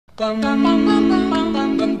Oh,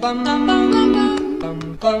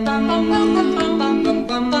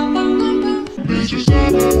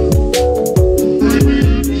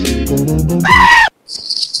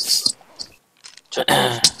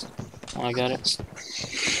 I got it.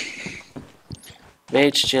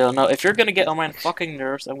 Rage, chill. No, if you're gonna get on my fucking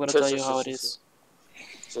nerves, I'm gonna tell you how it is.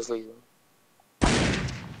 Just leave him.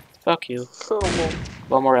 Fuck you.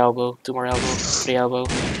 One more elbow, two more elbow, three elbow.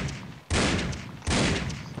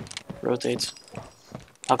 Rotate.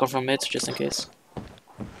 I'll go from mid just in case.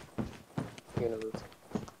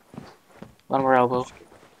 One more elbow.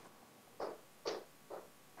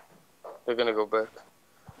 They're gonna go back.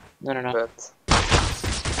 No, no, no. Bet.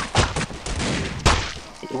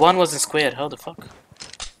 One was in squared. How the fuck?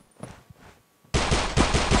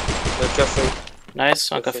 The cafe. Nice,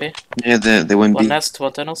 one cafe. Yeah, they went One B. nest,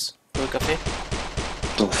 one tunnels. Two cafe.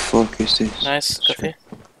 The fuck is this? Nice, cafe.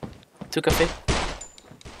 Two cafe.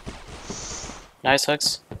 Nice,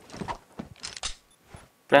 Hugz.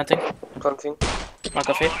 Planting. Planting. One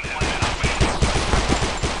cafe.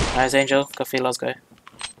 Nice, Angel. Cafe, last guy.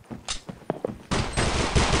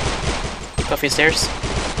 Coffee stairs.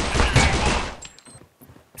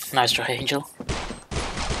 Nice try, Angel.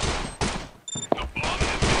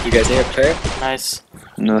 You guys there, player? Nice.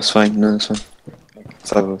 No, it's fine. No, it's fine.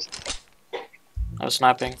 It's all good. I was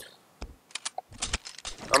sniping.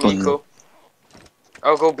 I'm eco.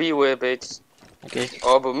 I'll go B with Bates. Okay.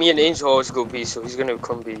 Oh, but me and Angel always go B, so he's gonna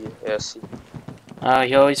come B. Yeah, see.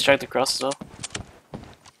 He always tried to cross as well.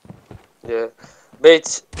 Yeah.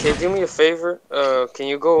 Bates, can you do me a favor? Can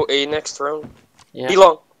you go A next round? Yeah. Be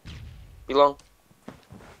long. Be long.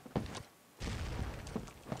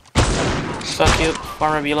 Fuck you.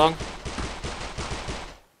 Farmer be long.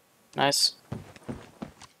 Nice.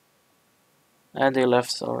 And they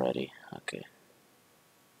left already. Okay.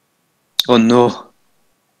 Oh no.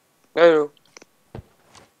 No.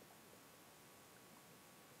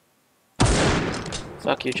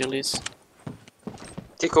 Fuck you, Julius.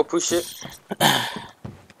 Tico, push it.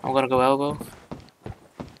 I'm gonna go elbow.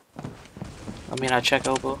 I mean, I check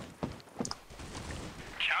elbow.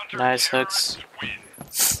 Nice, Hugz.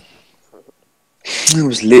 It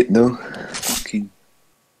was lit though. Fucking.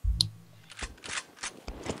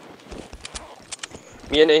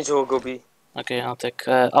 Me and Angel will go B. Okay, I'll take.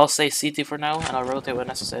 I'll say CT for now, and I'll rotate when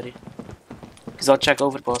necessary. Cause I'll check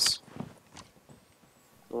over the boss.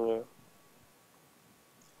 Yeah.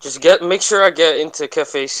 Just make sure I get into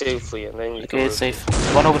cafe safely, and then you Okay, it's safe.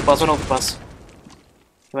 One overpass, one overpass.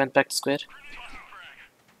 He went back to square.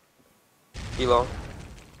 Be long.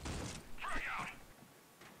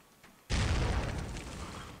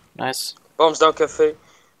 Nice. Bombs down cafe.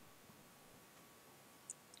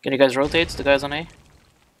 Can you guys rotate? The guys on A?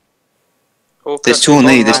 Oh, There's cafe. two on A.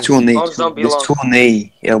 Bombs There's down. two on A. Bombs down, be There's long. two on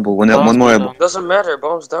A. Elbow. One Bombs more be elbow. long. Doesn't matter,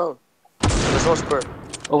 bombs down. There's no square.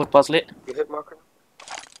 Overpass lit. You hit marker.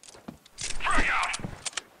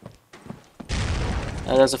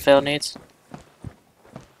 There's a fail needs.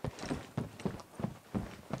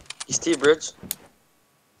 He's T-bridge.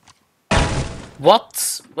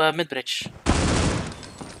 What? Mid bridge.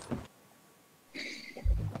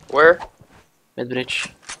 Where? Mid bridge.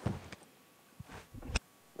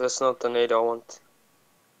 That's not the nade I want.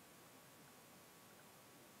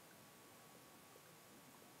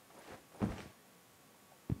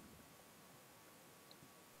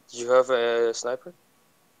 Did you have a sniper?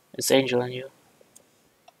 It's Angel and you.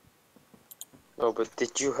 No, but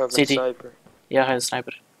did you have a CT. sniper? Yeah, I had a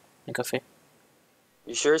sniper. In cafe.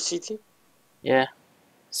 You sure it's CT? Yeah.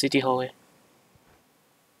 CT hallway.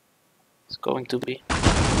 It's going to be.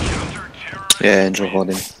 Yeah, Angel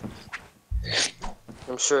holding.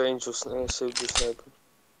 I'm sure Angel saved your sniper.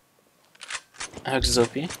 Hugz is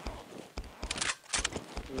OP.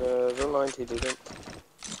 Never mind, he didn't.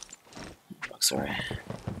 Oh, sorry.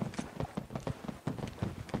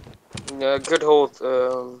 Yeah, good hold,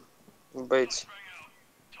 Bates.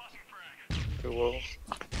 Good wall.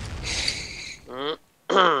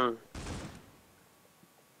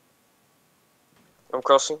 I'm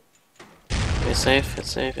crossing. It's safe,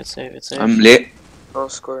 it's safe, it's safe, it's safe. I'm lit. Oh,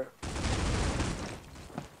 square.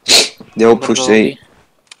 They all I'm gonna pushed go A. B.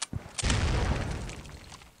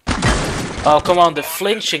 Oh, come on, the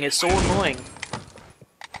flinching is so annoying.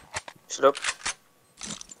 Shut up.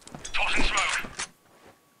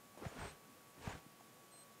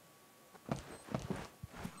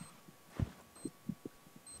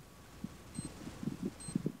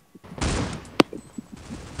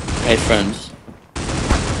 Hey, friends.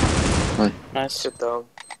 Nice. Sit down.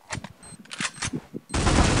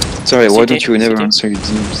 Sorry, why CT, don't you never CT. answer your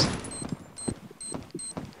DMs?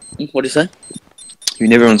 What did you say? You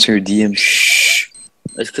never answer your DM. Shh.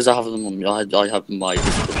 It's because I have them on. I have my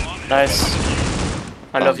Discord. Nice.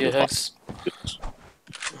 I love you, Hugz.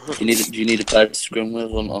 Do you need a player to scrim with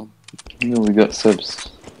or not? No, we got subs.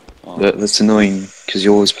 Oh. That's annoying because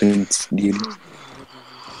you're always playing DM.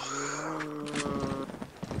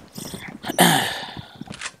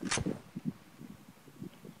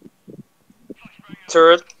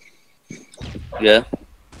 Turret, Yeah.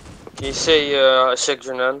 can you say check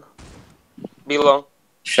your nan? Be long.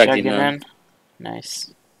 Shaggy man.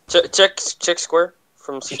 Nice. Check square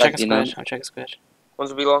from I'm C. checking Shaggy nan. squid. I'm checking squid.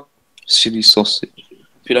 One's be long. Silly sausage.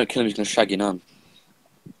 If you don't kill him, he's gonna shaggy nan.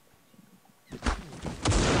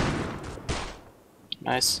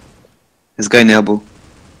 Nice. This guy in elbow.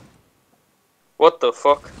 What the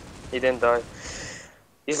fuck? He didn't die.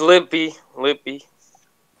 He's limpy.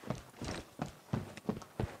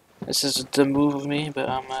 This is the move of me, but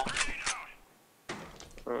I'm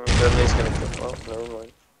Then he's gonna kill. Oh, never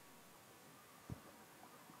mind.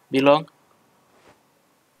 be long.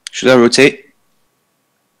 Should I rotate?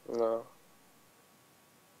 No.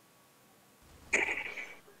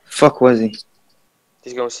 Fuck, was he?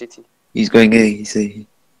 He's going CT. He's going A. He's A.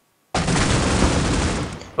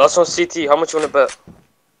 Last one CT. How much you wanna bet?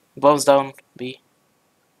 Bombs down. B.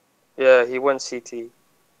 Yeah, he went CT.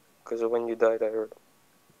 Because when you died, I heard.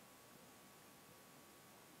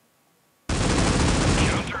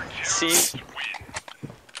 C.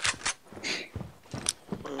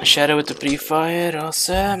 A shadow with the pre-fire.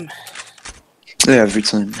 Awesome. Yeah, every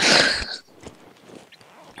time.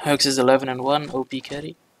 Hugz is 11 and 1. OP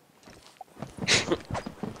carry.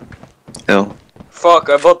 Oh. Fuck,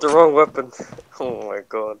 I bought the wrong weapon. Oh my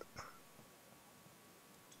god.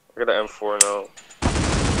 I got an M4 now.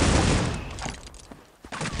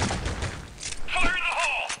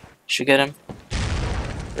 Should get him.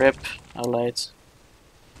 Rip. Alright.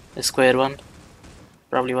 The square one.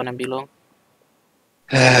 Probably one and be long.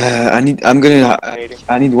 I need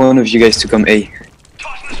one of you guys to come A.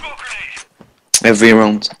 Every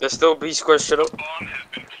round. There's still B square shit up.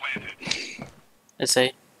 Let's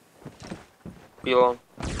say. Be long.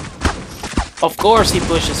 Of course he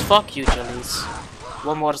pushes. Fuck you, Jollies.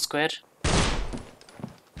 One more square.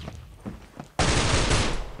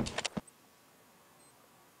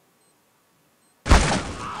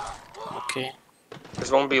 Okay.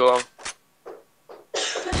 There's one be long.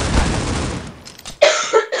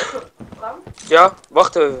 Bram? Ja,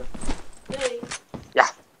 wacht even. Nee. Ja.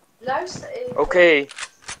 Luister even. Oké.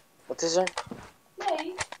 Wat is er?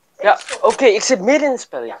 Nee. Ja, Stop. oké, ik zit midden in het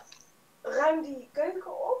spel. Ja. Ruim die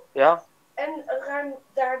keuken op Ja? en ruim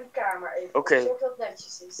daar die kamer even. Oké. Zorg dat het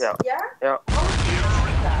netjes is. Ja. Ja? Ja. Alles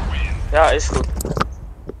is klaar. Ja, is goed.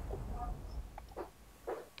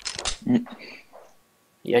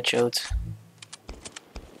 Yachoed.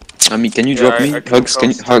 I mean, can you Yeah, drop me? I can Hugz, can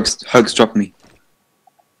you, Hugz, drop me.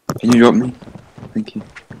 Can you drop me? Thank you.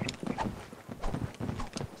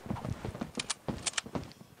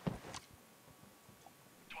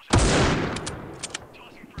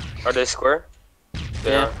 Are they square?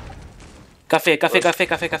 Yeah. Cafe.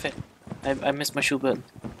 I missed my shoe button.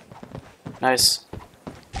 Nice.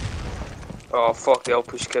 Oh fuck, they all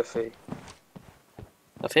push cafe.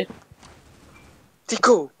 Cafe?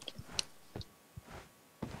 Tico!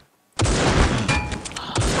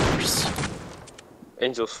 Of course.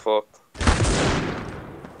 Angel's fucked.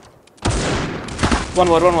 One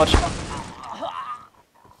more.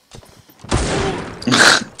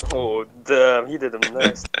 Oh damn, he did him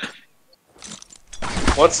nice.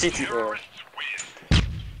 One CT.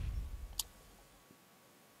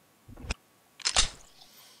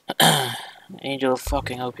 Angel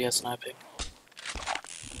fucking OPS sniping.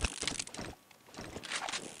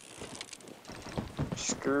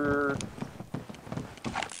 Skrrr.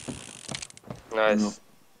 Nice.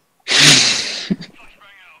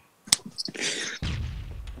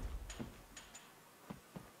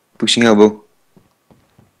 Pushing elbow.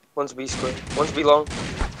 One's B square. One's B long.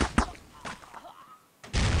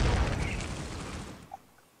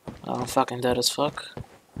 Oh, I'm fucking dead as fuck.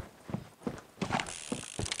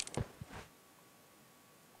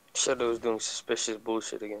 Shadow's doing suspicious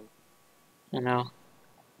bullshit again. I know.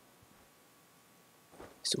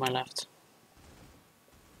 He's to my left.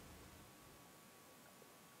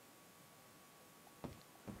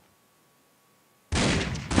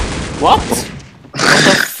 What? What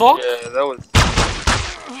the fuck? Yeah, that was.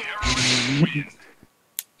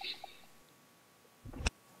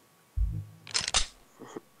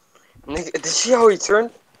 Nick, did you see how he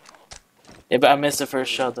turned? Yeah, but I missed the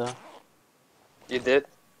first shot though. You did?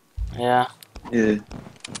 Yeah. Yeah.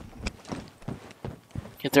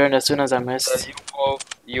 He turned as soon as I missed.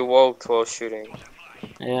 You walked while shooting.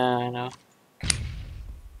 Yeah, I know.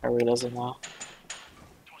 I realize it now.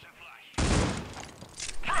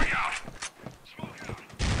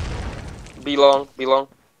 Be long, be long.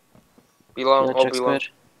 Be long, Yeah, all check be long.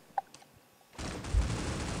 squid.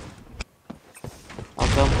 I'll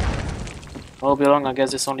come. All belong, I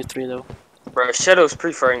guess it's only 3 though. Bro, Shadow's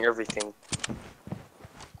pre-firing everything.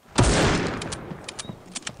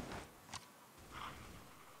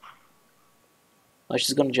 Oh,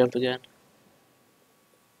 she's gonna jump again.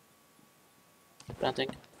 Planting.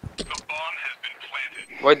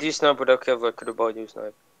 Why do you snipe without cover? I could have bought you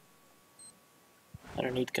snipe. I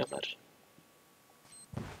don't need cover.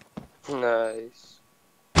 Nice.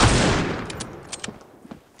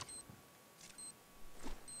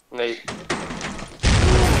 Nate.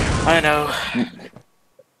 I know.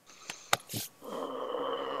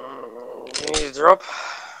 You need a drop?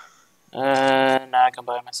 Nah, I can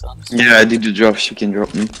buy myself. Yeah, I did the drop. She can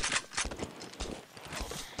drop me.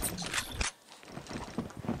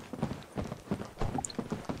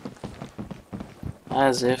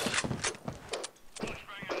 As if.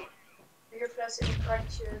 Bierfles in de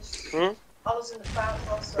kratjes. Hm? Alles in de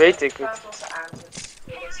vaatwasser. Weet ik het. Vaatwasser aan.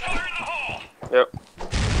 Ja.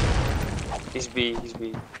 He's B, he's B.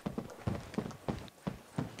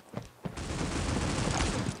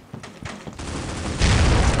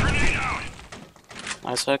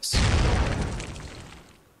 Nice Hugz.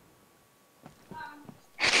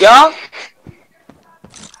 Ja?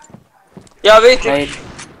 Ja, weet ik. Wait.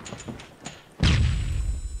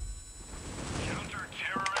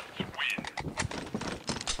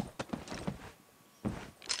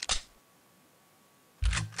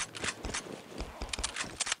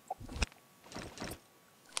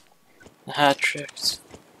 Hat tricks.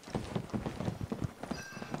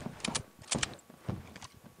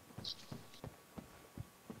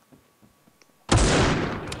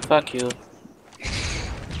 Fuck you.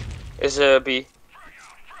 Is B.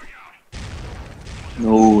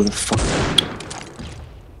 No, the fuck.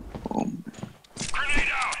 Oh.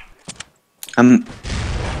 I'm.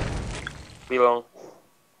 Be long.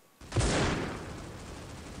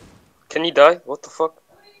 Can he die? What the fuck?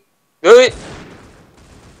 Doei!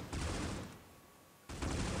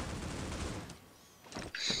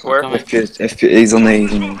 Where? Coming. FPS on A.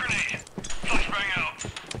 He's on A.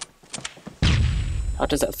 How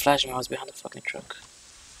does that flash when I was behind the fucking truck?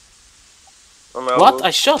 On my What? elbow. I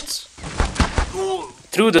shot!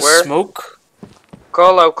 Through the Where? smoke?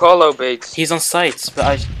 Call out, Bakes. He's on sights, but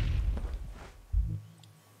I...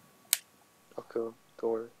 Okay,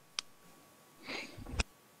 don't worry.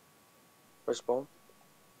 Where's bomb?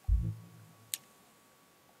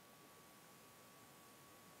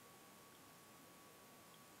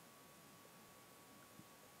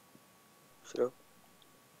 Shut up.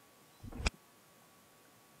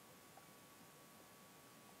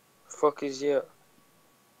 Fuck is yeah?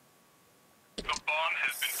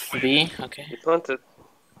 B? Okay. He planted.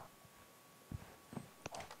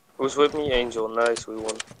 Who's with me? Angel. Nice, we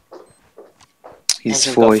won. He's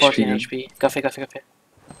Angel's 4 got 14 HP. HP. Cafe.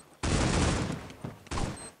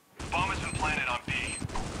 Bomb has been planted on B.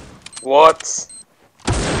 What?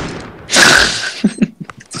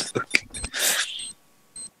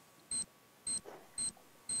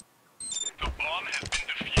 The bomb has been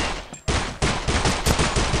defused.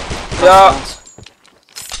 Ja.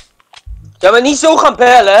 Ja, maar niet zo gaan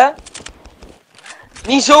bellen, hè?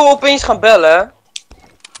 Niet zo opeens gaan bellen, hè?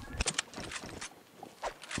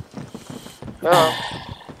 Ja. Oh,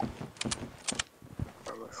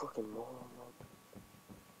 my fucking mom, man.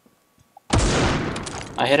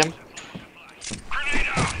 I hit him.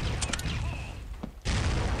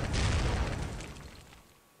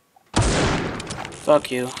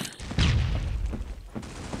 Fuck you.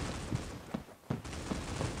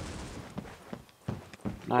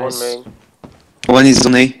 One Nice. main. One is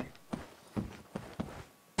on A.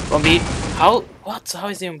 On B. How? What? How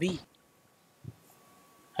is he on B?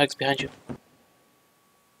 Hugz behind you.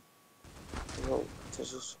 No,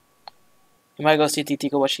 Jesus. You might go CT.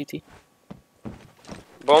 Go watch CT.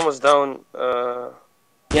 Bomb was down,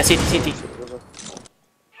 Yeah, CT.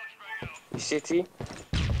 City.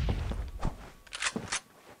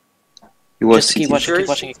 He was Just keep CT.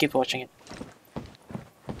 watching. Keep watching it.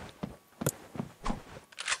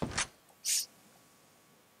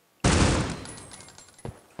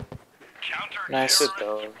 Nice. Sit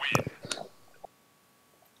down.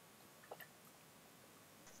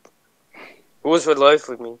 Who was with life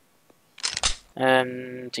with me?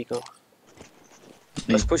 Tico.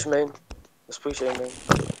 Let's push main. Let's push A main.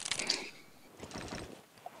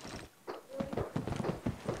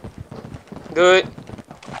 Do it.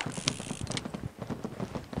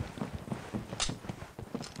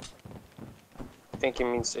 think he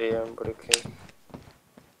means AM, but okay.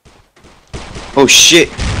 Oh shit!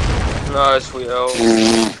 Nice, we L.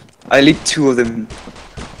 I lead 2 of them.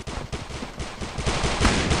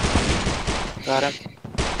 Got him.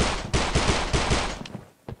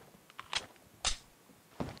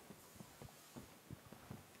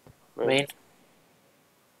 Main.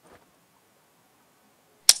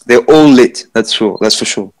 They're all lit. That's sure. That's for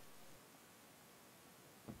sure.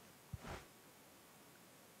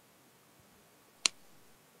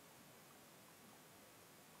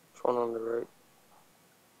 One on the right.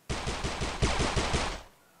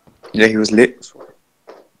 Yeah, he was lit.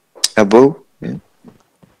 Above. Yeah.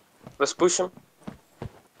 Let's push him.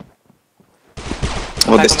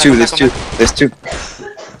 Oh, there's two. There's two. There's two.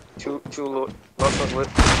 Two low. Last one's lit.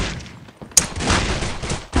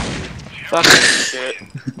 Fuck. Shit.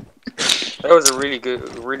 That was a really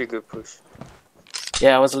good push.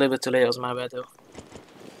 Yeah, I was a little bit too late. It was my bad though.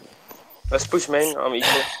 Let's push main. I'm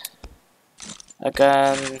equal. I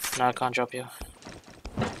can. No, I can't drop you.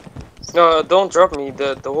 No, don't drop me.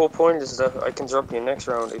 The whole point is that I can drop you next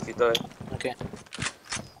round if you die. Okay.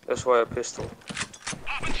 That's why I pistol.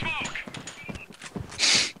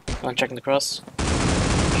 I'm checking the cross.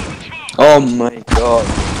 Oh my god.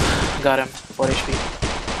 Got him. 4 HP.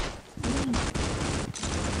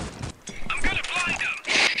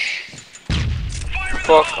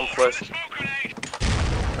 Fuck, I'm flashed.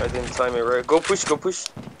 I didn't time it right. Go push, go push.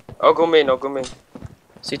 I'll go main, I'll go main.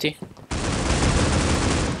 CT.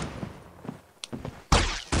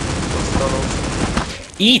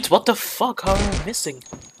 Eat! What the fuck? How am I missing?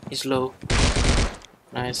 He's low.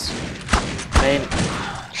 Nice. Main.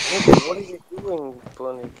 Nigga, what are you doing,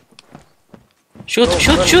 Blunny? Shoot! No,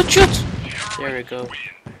 shoot! Blunny. Shoot! Shoot! There we go.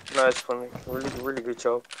 Nice, Blunny. Really good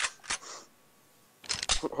job.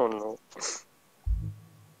 Oh no.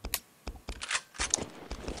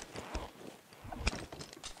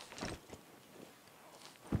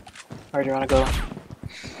 Where do you wanna go?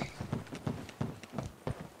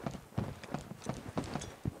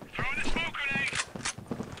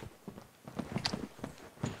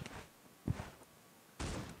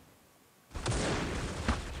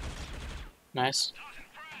 Nice.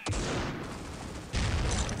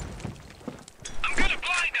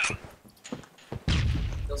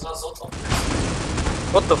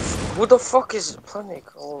 What the who the fuck is Planik?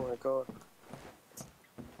 Oh my god.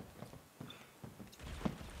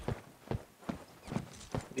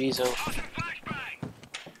 Viso.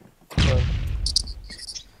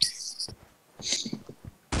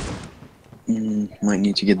 Might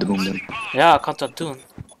need to get the bomb then. Ja, ik kan dat doen.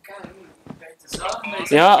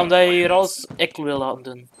 Ja, omdat je hier alles ik wil laten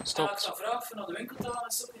doen. Stop.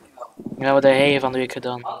 Ja, wat heb jij van de week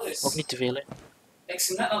gedaan? Ook niet te veel, hè? Ik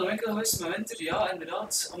ben net naar de winkel geweest met winter, ja,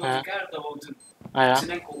 inderdaad. Omdat Ja. ik kaart dat wou doen. Ah ja, Ik ben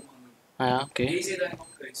enkel gaan doen. ah ja, oké. Deze dat ik nog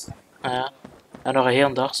geweest. Ah ja. En nog een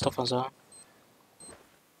hele dag, stop van zo.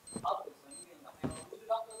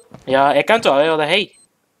 Ja, ik ken het wel, hè, wat hij.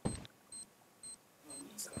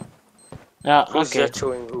 Ja, Who's oké. that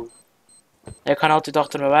showing who? Ik ga altijd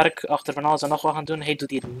achter mijn werk, achter van alles en nog wat gaan doen. Hij doet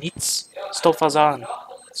hier niets. Stop van zagen.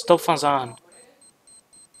 Stop van zagen.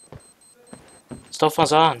 Stop van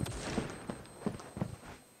zagen.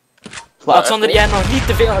 Alexander, jij hebt nog niet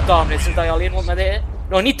te veel gedaan, is dat je alleen wordt met hij?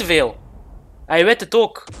 Nog niet te veel. En je weet het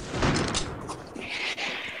ook.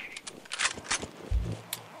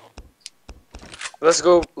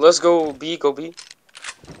 Let's go B, go B.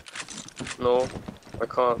 No, I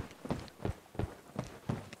can't.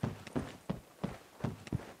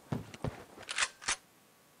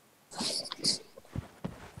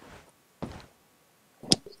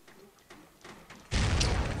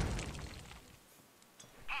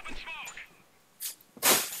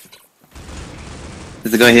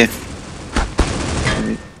 There's a guy here.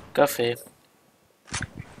 Café.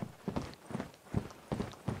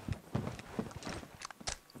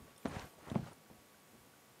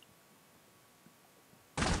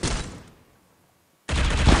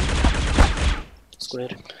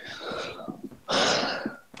 Square.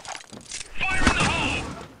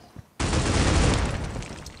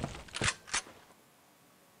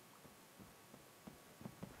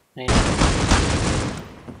 Nee.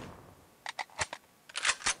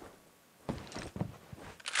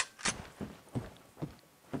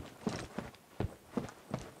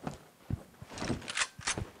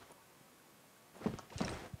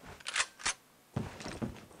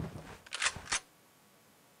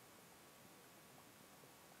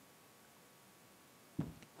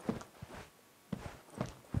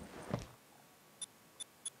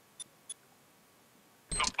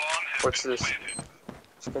 What's this?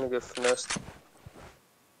 It's gonna get finessed.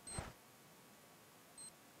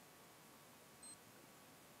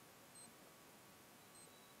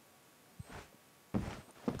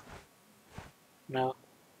 No.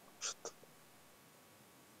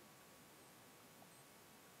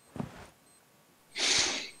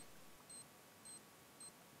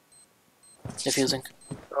 Diffusing.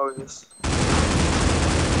 Oh yes.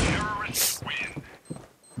 Terrorists win.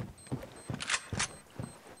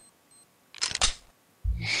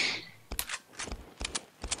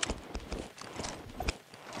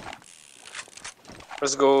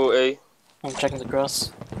 Let's go A. I'm checking the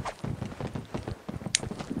cross.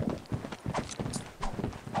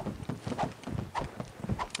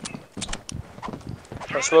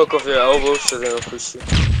 I smoke off your elbow so they don't push you.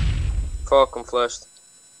 Fuck, I'm flashed.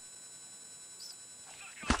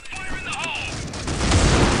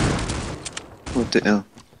 What the hell?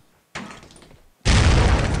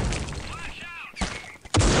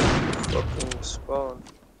 Fucking spawn.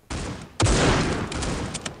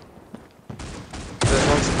 There's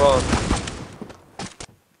one spawn.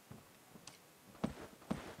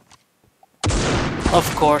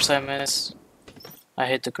 Of course I miss. I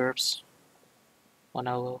hit the curbs. One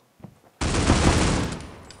elbow.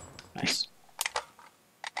 Nice.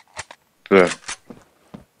 Yeah.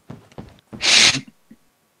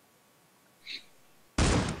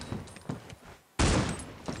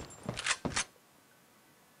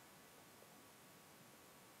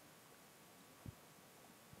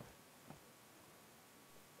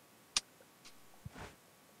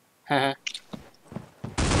 Haha.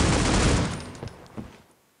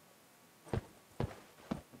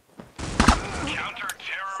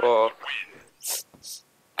 Fuck.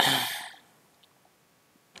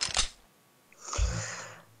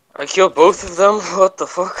 I killed both of them? What the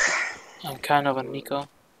fuck? I'm kind of a Nico.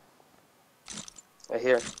 I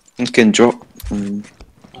hear. You can drop.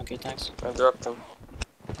 Okay, thanks. I dropped him.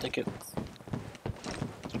 Thank you.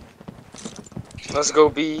 Let's go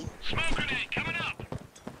B.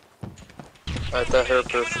 Alright, that hurt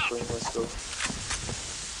perfectly. Let's go.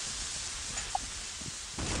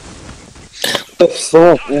 The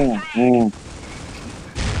fuck? Yeah.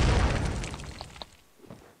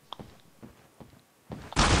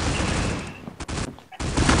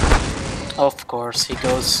 Of course, he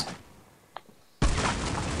goes.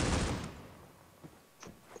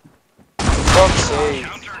 Fuck's sake.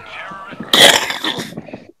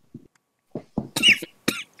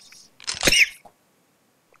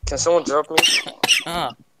 Can someone drop me?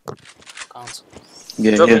 Ah. Can't.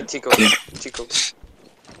 Yeah, Drop yeah. me, Tico. Tico.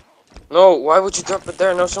 No, why would you drop it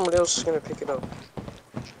there? No, somebody else is gonna pick it up.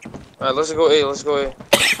 Alright, let's go A, let's go A.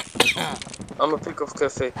 I'm gonna pick off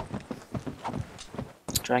Cafe.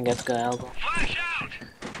 Try and get the elbow.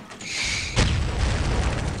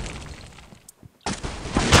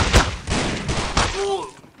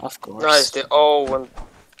 Of course. Nice, they all went.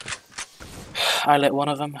 I let one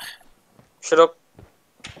of them. Shut up.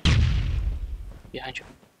 Behind you.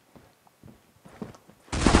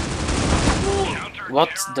 What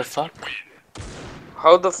the fuck?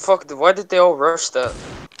 How the fuck? Why did they all rush that?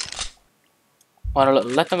 Oh, no,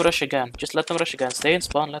 let them rush again. Just let them rush again. Stay in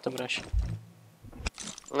spawn, let them rush.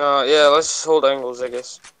 No, yeah, let's just hold angles, I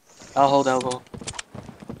guess. I'll hold elbow.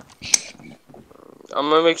 I'm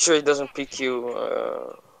gonna make sure he doesn't peek you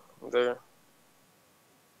there.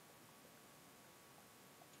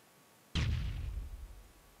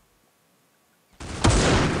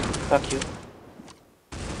 Fuck you.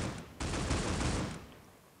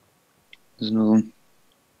 There's another one.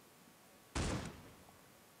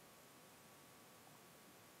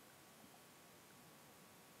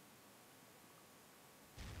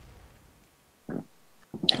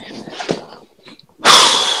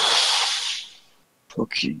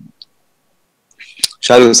 Fucking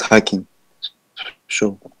Shadow's hacking.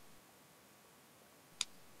 Sure.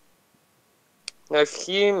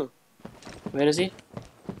 Hakim. Where is he?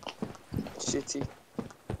 City.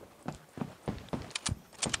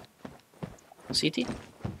 CT?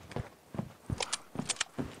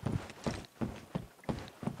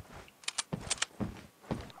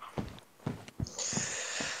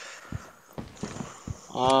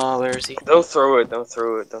 Oh, where is he? Don't throw it, don't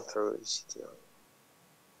throw it, don't throw it. City.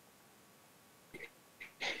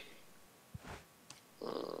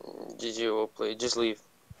 GG will play, just leave.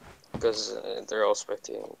 Because they're all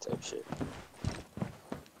spectating type shit.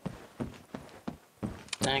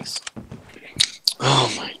 Thanks.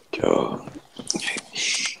 Oh my god.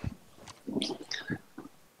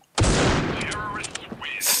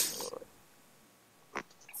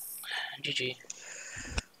 GG.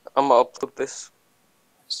 I'm gonna upload this.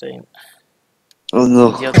 Same. Oh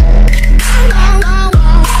no. The other.